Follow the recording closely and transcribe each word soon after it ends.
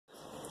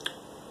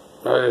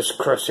This is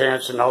Chris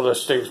Hansen. Now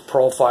this thing's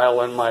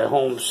profiling my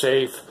home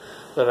safe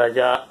that I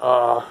got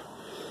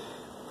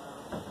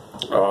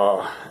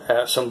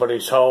at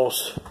somebody's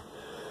house.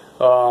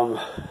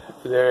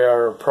 They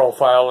are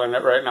profiling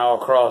it right now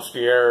across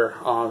the air,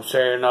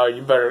 saying,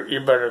 you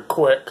better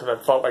quit, because I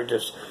felt like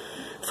just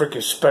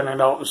freaking spinning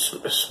out and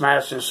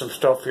smashing some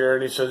stuff here.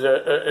 And he says,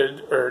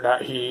 or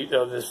not he,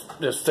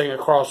 this thing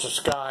across the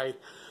sky.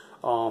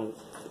 Well,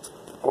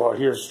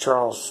 here's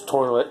Charles'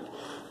 toilet.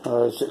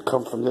 As it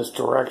come from this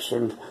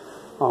direction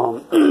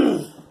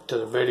to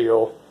the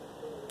video.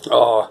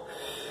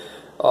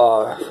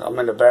 I'm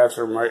in the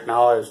bathroom right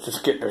now. I was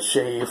just getting a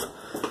shave.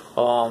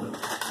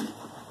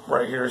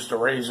 Right here's the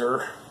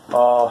razor.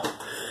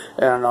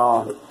 And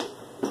I'm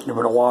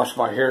gonna wash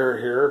my hair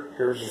here.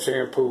 Here's the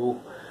shampoo.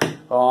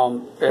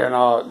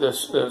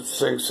 This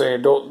thing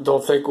saying,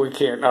 don't think we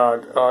can't.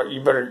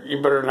 You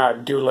better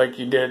not do like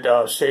you did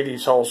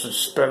Sadie's house and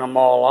spin them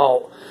all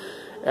out.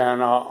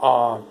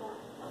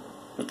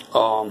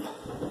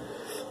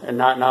 And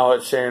not now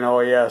it's saying, oh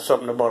yeah,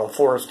 something about a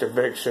forced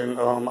eviction.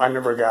 I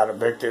never got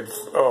evicted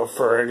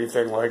for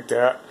anything like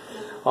that.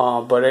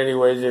 But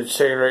anyways, it's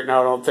saying right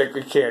now, I don't think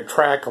we can't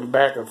track him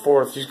back and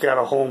forth. He's got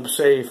a home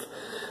safe.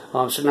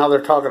 So now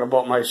they're talking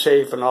about my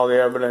safe and all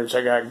the evidence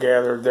I got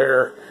gathered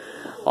there.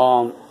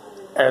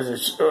 As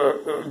it's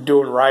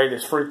doing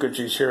riotous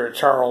frequencies here at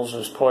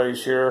Charles's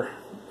place here.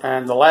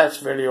 And the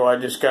last video I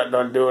just got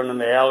done doing in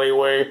the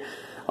alleyway,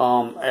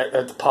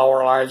 at the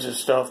power lines and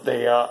stuff,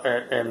 they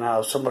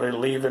somebody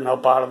leaving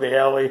up out of the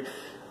alley,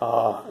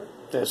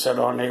 they said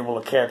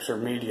unable to capture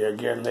media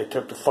again. They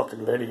took the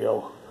fucking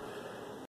video.